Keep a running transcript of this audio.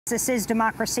This is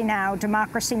Democracy Now!,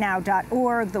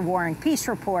 democracynow.org, The War and Peace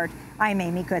Report. I'm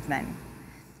Amy Goodman.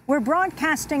 We're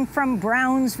broadcasting from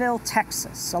Brownsville,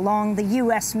 Texas, along the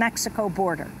U.S.-Mexico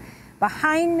border.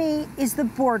 Behind me is the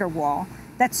border wall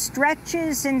that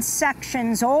stretches in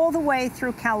sections all the way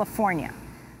through California.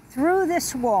 Through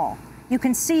this wall, you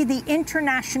can see the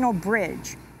International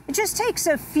Bridge. It just takes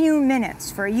a few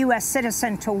minutes for a U.S.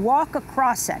 citizen to walk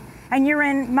across it, and you're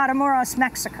in Matamoros,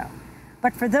 Mexico.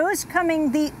 But for those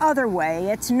coming the other way,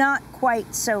 it's not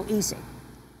quite so easy.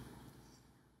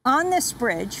 On this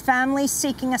bridge, families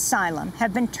seeking asylum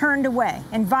have been turned away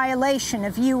in violation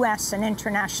of U.S. and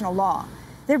international law.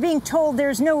 They're being told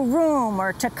there's no room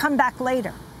or to come back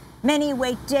later. Many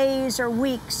wait days or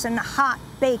weeks in the hot,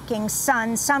 baking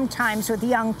sun, sometimes with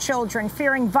young children,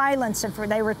 fearing violence if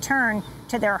they return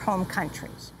to their home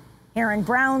countries. Here in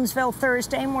Brownsville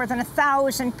Thursday, more than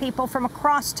 1,000 people from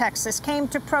across Texas came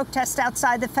to protest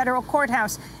outside the federal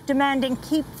courthouse, demanding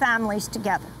keep families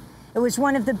together. It was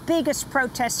one of the biggest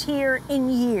protests here in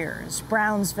years.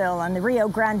 Brownsville and the Rio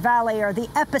Grande Valley are the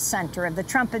epicenter of the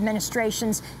Trump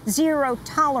administration's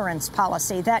zero-tolerance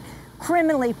policy that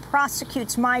criminally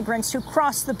prosecutes migrants who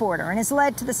cross the border and has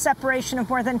led to the separation of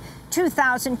more than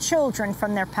 2,000 children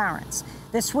from their parents.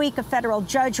 This week, a federal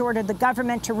judge ordered the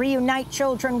government to reunite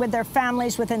children with their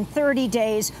families within 30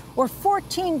 days or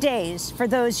 14 days for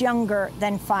those younger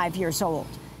than 5 years old.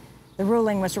 The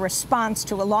ruling was a response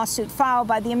to a lawsuit filed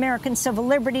by the American Civil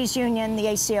Liberties Union, the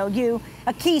ACLU,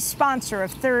 a key sponsor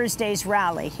of Thursday's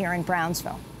rally here in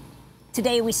Brownsville.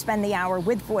 Today, we spend the hour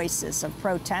with voices of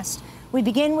protest. We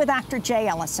begin with actor Jay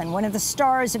Ellis, one of the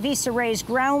stars of Issa Rae's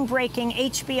groundbreaking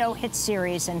HBO hit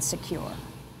series, Insecure.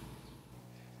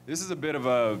 This is a bit of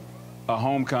a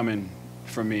homecoming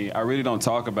for me. I really don't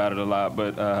talk about it a lot,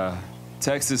 but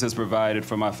Texas has provided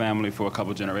for my family for a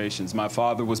couple generations. My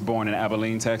father was born in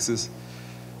Abilene, Texas.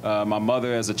 My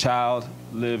mother, as a child,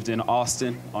 lived in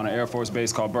Austin on an Air Force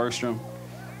base called Bergstrom.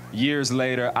 Years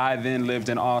later, I then lived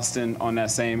in Austin on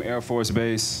that same Air Force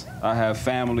base. I have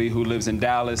family who lives in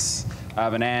Dallas. I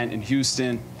have an aunt in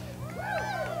Houston.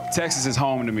 Texas is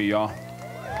home to me, y'all.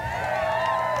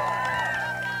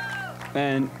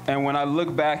 And when I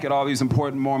look back at all these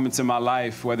important moments in my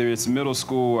life, whether it's middle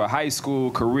school or high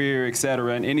school, career, et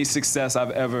cetera, and any success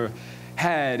I've ever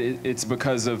had, it's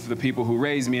because of the people who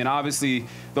raised me. And obviously,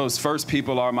 those first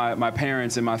people are my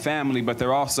parents and my family, but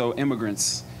they're also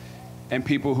immigrants and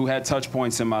people who had touch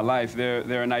points in my life.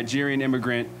 They're a Nigerian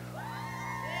immigrant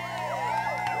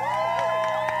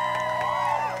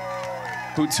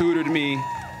who tutored me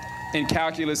in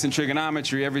calculus and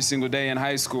trigonometry every single day in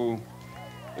high school.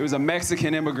 It was a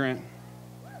Mexican immigrant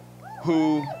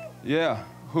who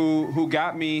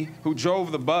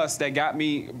drove the bus that got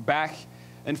me back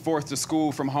and forth to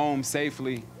school from home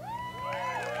safely.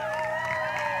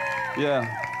 It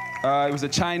was a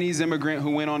Chinese immigrant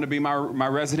who went on to be my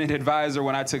resident advisor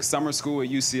when I took summer school at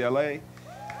UCLA.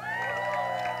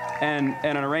 And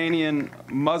an Iranian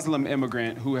Muslim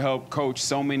immigrant who helped coach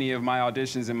so many of my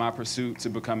auditions in my pursuit to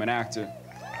become an actor.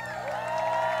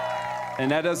 And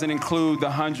that doesn't include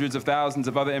the hundreds of thousands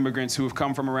of other immigrants who have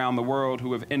come from around the world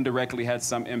who have indirectly had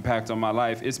some impact on my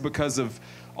life. It's because of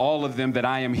all of them that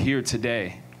I am here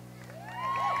today.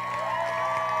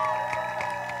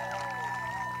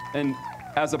 And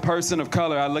as a person of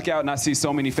color, I look out and I see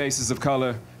so many faces of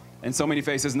color and so many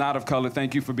faces not of color.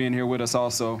 Thank you for being here with us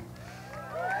also.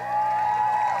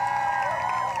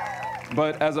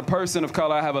 But as a person of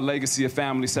color, I have a legacy of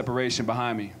family separation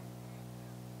behind me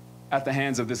at the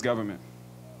hands of this government.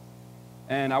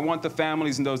 And I want the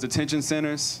families in those detention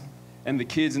centers and the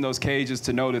kids in those cages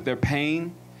to know that their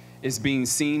pain is being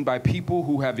seen by people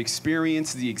who have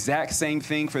experienced the exact same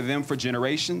thing for them for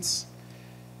generations.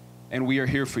 And we are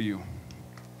here for you.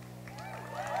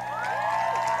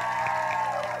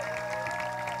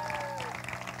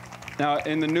 Now,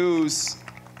 in the news,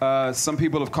 some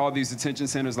people have called these detention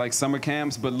centers like summer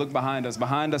camps, but look behind us.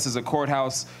 Behind us is a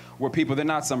courthouse where they're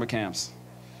not summer camps.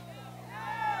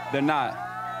 They're not.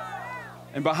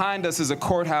 And behind us is a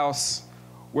courthouse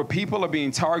where people are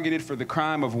being targeted for the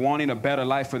crime of wanting a better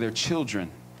life for their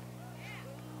children.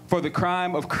 For the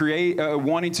crime of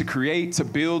wanting to create, to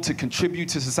build, to contribute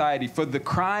to society. For the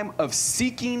crime of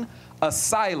seeking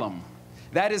asylum.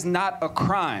 That is not a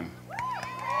crime.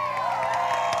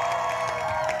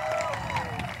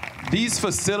 These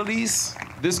facilities,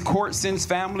 this court sends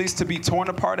families to be torn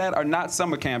apart at, are not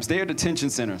summer camps. They are detention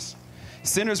centers.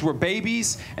 Centers where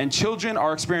babies and children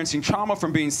are experiencing trauma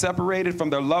from being separated from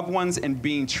their loved ones and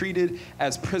being treated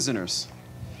as prisoners.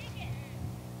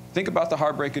 Think about the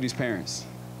heartbreak of these parents.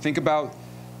 Think about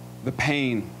the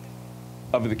pain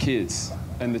of the kids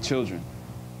and the children.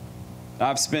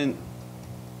 I've spent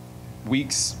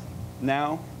weeks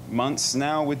now, months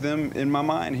now with them in my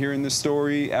mind, hearing this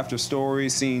story after story,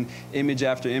 seeing image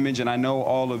after image, and I know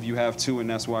all of you have too, and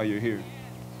that's why you're here.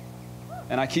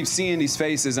 And I keep seeing these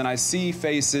faces, and I see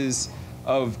faces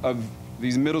of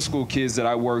these middle school kids that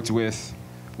I worked with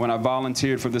when I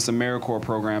volunteered for this AmeriCorps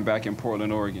program back in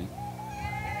Portland, Oregon.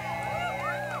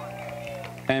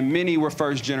 And many were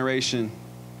first generation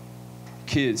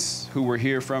kids who were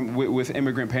here with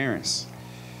immigrant parents.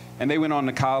 And they went on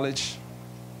to college,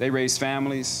 they raised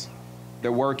families,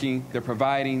 they're working, they're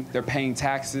providing, they're paying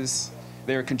taxes,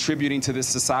 they're contributing to this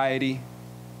society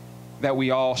that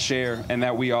we all share and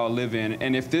that we all live in.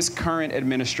 And if this current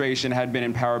administration had been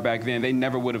in power back then, they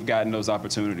never would have gotten those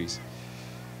opportunities.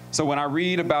 So when I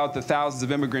read about the thousands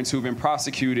of immigrants who've been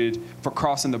prosecuted for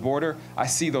crossing the border, I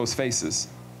see those faces.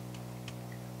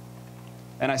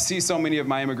 And I see so many of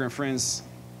my immigrant friends'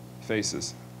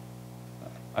 faces.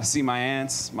 I see my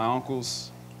aunts, my uncles,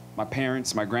 my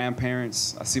parents, my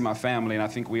grandparents. I see my family, and I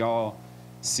think we all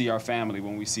see our family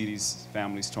when we see these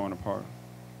families torn apart.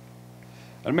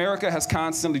 America has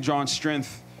constantly drawn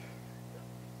strength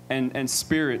and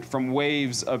spirit from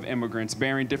waves of immigrants,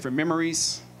 bearing different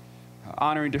memories,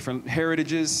 honoring different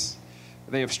heritages.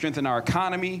 They have strengthened our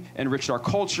economy, enriched our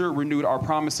culture, renewed our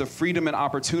promise of freedom and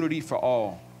opportunity for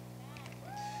all.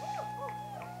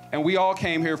 And we all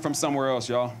came here from somewhere else,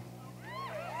 y'all.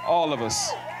 All of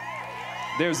us.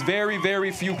 There's very,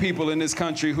 very few people in this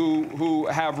country who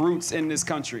have roots in this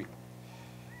country.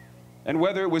 And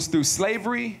whether it was through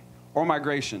slavery or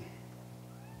migration,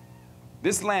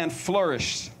 this land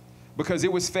flourished because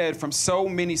it was fed from so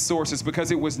many sources,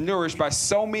 because it was nourished by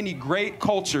so many great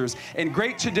cultures and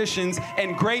great traditions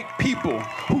and great people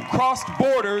who crossed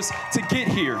borders to get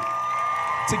here.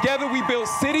 Together we built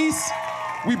cities,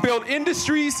 we built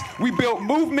industries, we built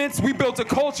movements, we built a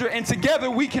culture, and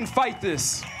together we can fight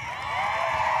this.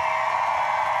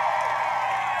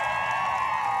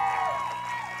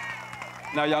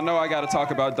 Now, y'all know I got to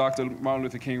talk about Dr. Martin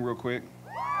Luther King real quick.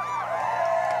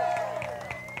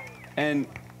 And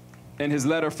in his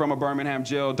letter from a Birmingham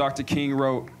jail, Dr. King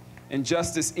wrote,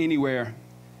 "Injustice anywhere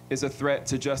is a threat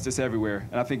to justice everywhere."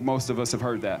 And I think most of us have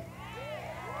heard that.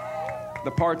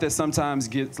 The part that sometimes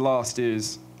gets lost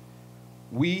is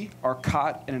we are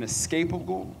caught in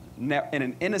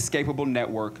an inescapable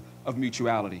network of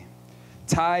mutuality,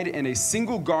 tied in a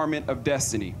single garment of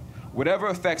destiny. Whatever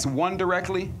affects one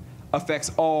directly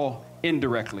affects all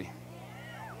indirectly.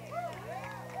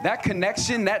 That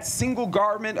connection, that single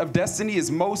garment of destiny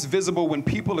is most visible when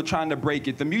people are trying to break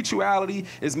it. The mutuality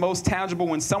is most tangible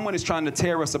when someone is trying to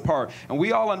tear us apart. And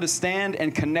we all understand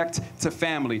and connect to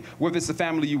family. Whether it's the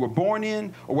family you were born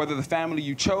in or whether the family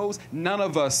you chose, none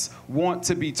of us want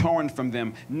to be torn from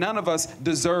them. None of us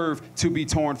deserve to be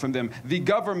torn from them. The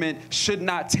government should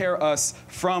not tear us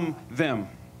from them.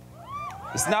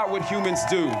 It's not what humans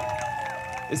do.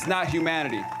 It's not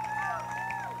humanity.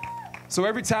 So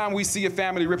every time we see a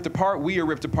family ripped apart, we are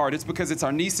ripped apart. It's because it's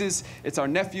our nieces, it's our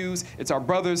nephews, it's our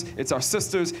brothers, it's our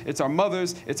sisters, it's our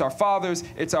mothers, it's our fathers,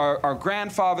 it's our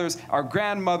grandfathers, our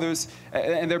grandmothers,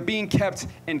 and they're being kept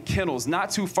in kennels not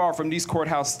too far from these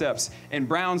courthouse steps in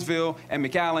Brownsville and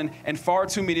McAllen and far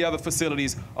too many other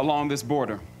facilities along this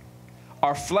border.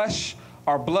 Our flesh,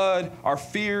 our blood, our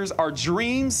fears, our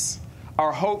dreams,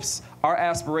 our hopes, our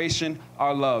aspiration,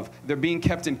 our love, they're being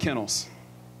kept in kennels.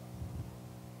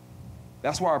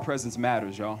 That's why our presence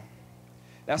matters, y'all.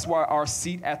 That's why our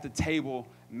seat at the table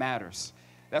matters.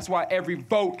 That's why every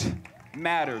vote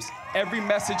matters. Every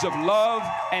message of love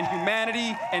and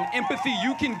humanity and empathy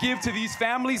you can give to these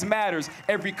families matters.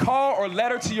 Every call or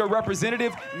letter to your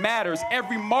representative matters.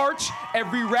 Every march,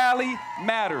 every rally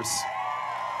matters.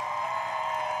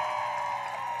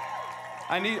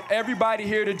 I need everybody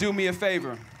here to do me a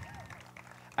favor.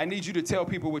 I need you to tell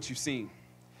people what you've seen.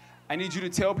 I need you to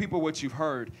tell people what you've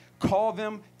heard. Call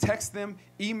them, text them,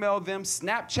 email them,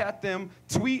 Snapchat them,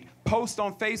 tweet, post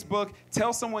on Facebook,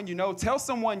 tell someone you know, tell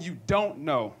someone you don't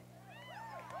know.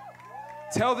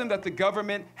 Tell them that the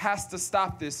government has to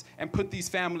stop this and put these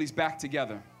families back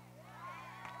together.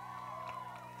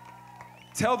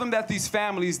 Tell them that these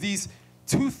families, these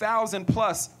 2,000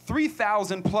 plus,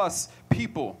 3,000 plus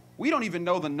people, we don't even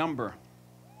know the number.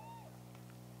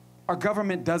 Our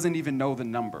government doesn't even know the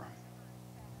number.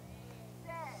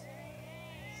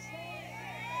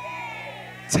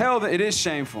 Tell them, it is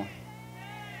shameful.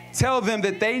 Tell them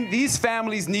that these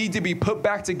families need to be put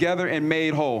back together and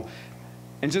made whole.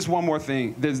 And just one more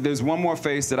thing. There's one more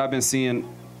face that I've been seeing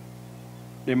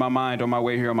in my mind on my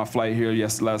way here, on my flight here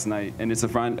last night. And it's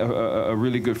a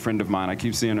really good friend of mine. I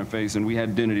keep seeing her face, and we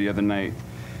had dinner the other night.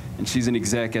 And she's an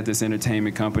exec at this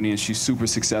entertainment company, and she's super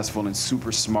successful and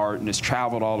super smart and has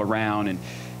traveled all around, and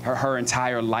her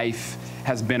entire life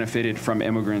has benefited from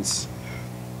immigrants.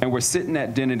 And we're sitting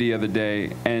at dinner the other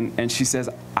day, and she says,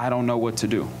 I don't know what to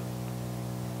do.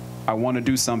 I want to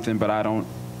do something, but I don't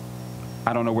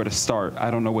know where to start.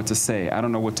 I don't know what to say. I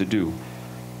don't know what to do.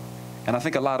 And I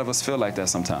think a lot of us feel like that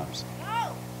sometimes.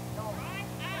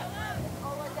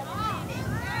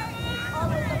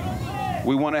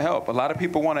 We want to help. A lot of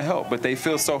people want to help, but they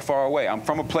feel so far away. I'm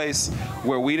from a place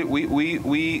where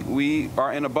we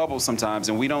are in a bubble sometimes,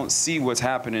 and we don't see what's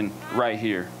happening right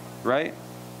here, right?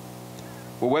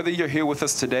 Well, whether you're here with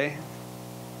us today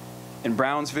in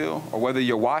Brownsville, or whether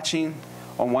you're watching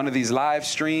on one of these live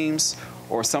streams,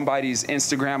 or somebody's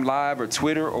Instagram live or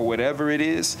Twitter or whatever it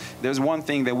is, there's one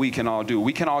thing that we can all do.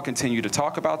 We can all continue to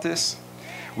talk about this.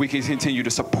 We can continue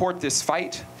to support this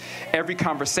fight. Every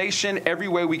conversation, every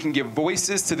way we can give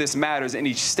voices to this matters in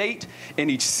each state, in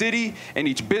each city, in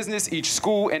each business, each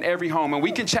school, and every home. And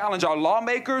we can challenge our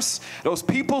lawmakers, those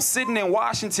people sitting in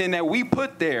Washington that we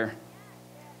put there,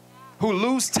 who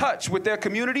lose touch with their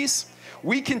communities.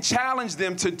 We can challenge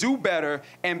them to do better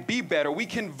and be better. We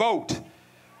can vote.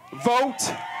 Vote,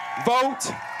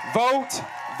 vote, vote,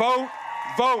 vote,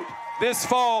 vote this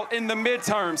fall in the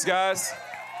midterms, guys.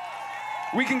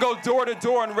 We can go door to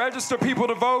door and register people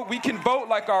to vote. We can vote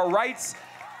like our rights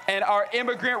and our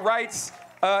immigrant rights,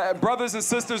 brothers and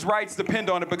sisters' rights depend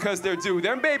on it, because they're due.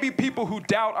 There may be people who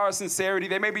doubt our sincerity.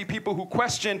 There may be people who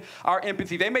question our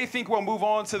empathy. They may think we'll move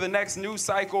on to the next news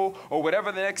cycle or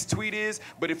whatever the next tweet is.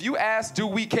 But if you ask, do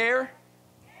we care?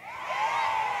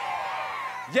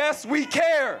 Yes, we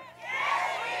care.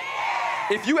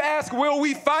 If you ask, will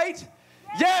we fight?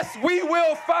 Yes, we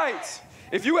will fight.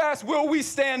 If you ask, will we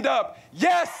stand up?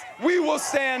 Yes, we will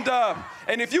stand up.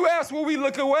 And if you ask, will we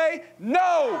look away?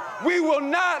 No, we will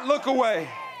not look away.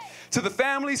 To the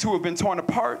families who have been torn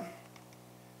apart,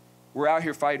 we're out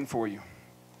here fighting for you.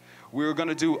 We're going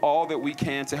to do all that we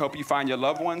can to help you find your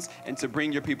loved ones and to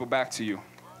bring your people back to you.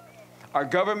 Our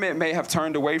government may have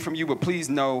turned away from you, but please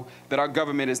know that our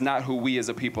government is not who we as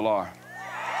a people are.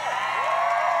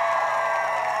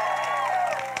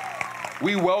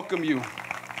 We welcome you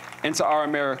into our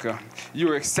America. You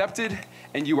are accepted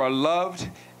and you are loved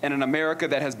in an America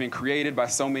that has been created by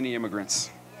so many immigrants.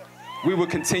 We will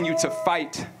continue to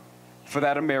fight for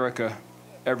that America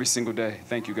every single day.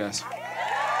 Thank you, guys.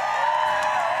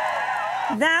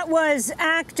 That was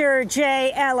actor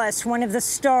Jay Ellis, one of the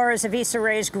stars of Issa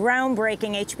Rae's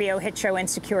groundbreaking HBO hit show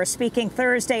Insecure, speaking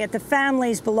Thursday at the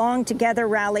Families Belong Together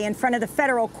rally in front of the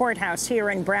federal courthouse here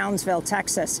in Brownsville,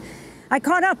 Texas. I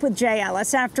caught up with Jay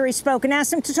Ellis after he spoke and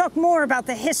asked him to talk more about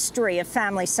the history of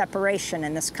family separation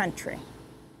in this country.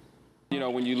 You know,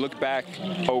 when you look back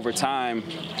over time,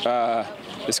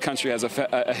 this country has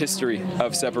a history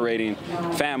of separating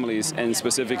families, and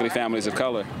specifically families of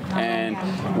color. And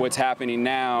what's happening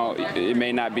now, it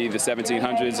may not be the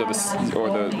 1700s or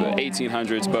the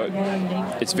 1800s, but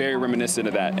it's very reminiscent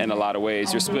of that in a lot of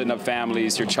ways. You're splitting up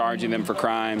families, you're charging them for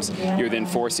crimes, you're then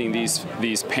forcing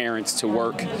these parents to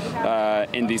work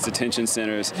in these detention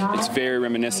centers. It's very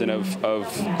reminiscent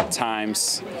of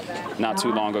times not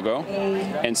too long ago.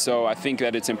 And so I think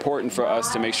that it's important for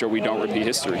us to make sure we don't repeat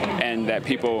history, and that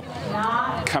people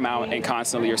come out and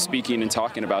constantly are speaking and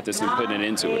talking about this and putting an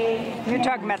end to it. You're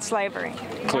talking about slavery.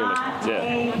 Clearly,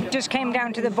 yeah. Just came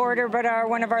down to the border, but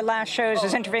one of our last shows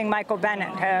was interviewing Michael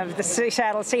Bennett of the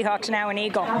Seattle Seahawks, now an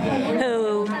Eagle,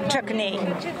 who took a knee,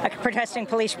 protesting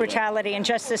police brutality. And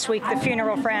just this week, the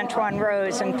funeral for Antoine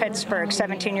Rose in Pittsburgh,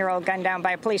 17-year-old gunned down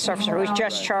by a police officer who was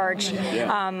just charged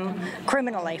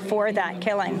criminally for that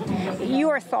killing.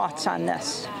 Your thoughts on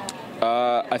this?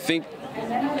 I think,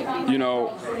 you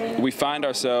know, we find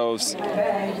ourselves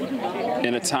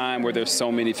in a time where there's so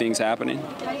many things happening.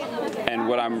 And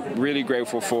what I'm really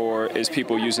grateful for is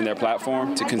people using their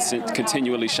platform to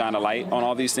continually shine a light on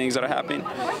all these things that are happening.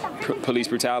 Police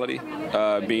brutality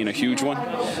being a huge one.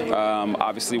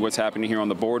 Obviously, what's happening here on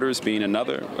the borders being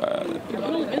another.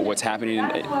 What's happening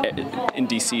in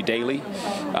D.C. daily.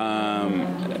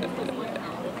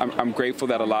 I'm grateful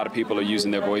that a lot of people are using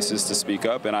their voices to speak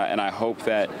up, and I hope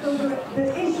that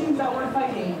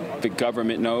the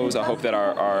government knows. I hope that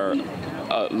our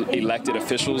elected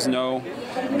officials know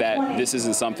that this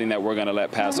isn't something that we're going to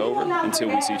let pass over until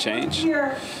we see change.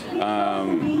 I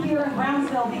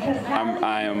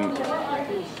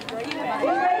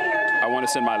want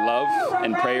to send my love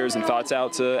and prayers and thoughts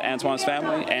out to Antoine's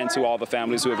family and to all the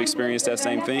families who have experienced that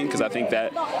same thing, because I think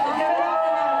that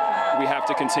we have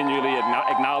to continually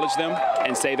acknowledge them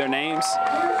and say their names.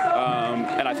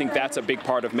 And I think that's a big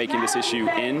part of making this issue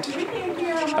end,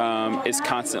 is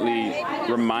constantly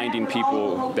reminding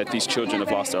people that these children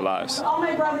have lost their lives.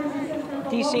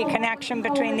 Do you see a connection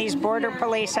between these border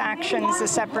police actions, the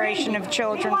separation of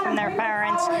children from their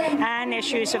parents, and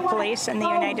issues of police in the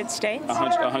United States?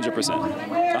 100%.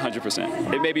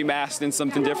 100%. It may be masked in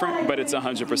something different, but it's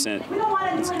 100%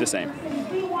 it's the same.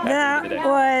 That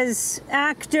was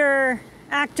actor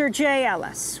Jay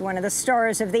Ellis, one of the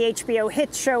stars of the HBO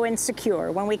hit show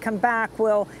Insecure. When we come back,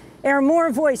 we'll air more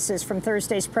voices from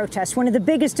Thursday's protest, one of the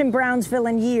biggest in Brownsville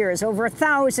in years. Over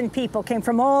 1,000 people came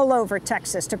from all over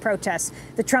Texas to protest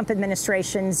the Trump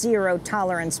administration's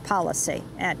zero-tolerance policy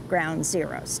at Ground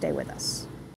Zero. Stay with us.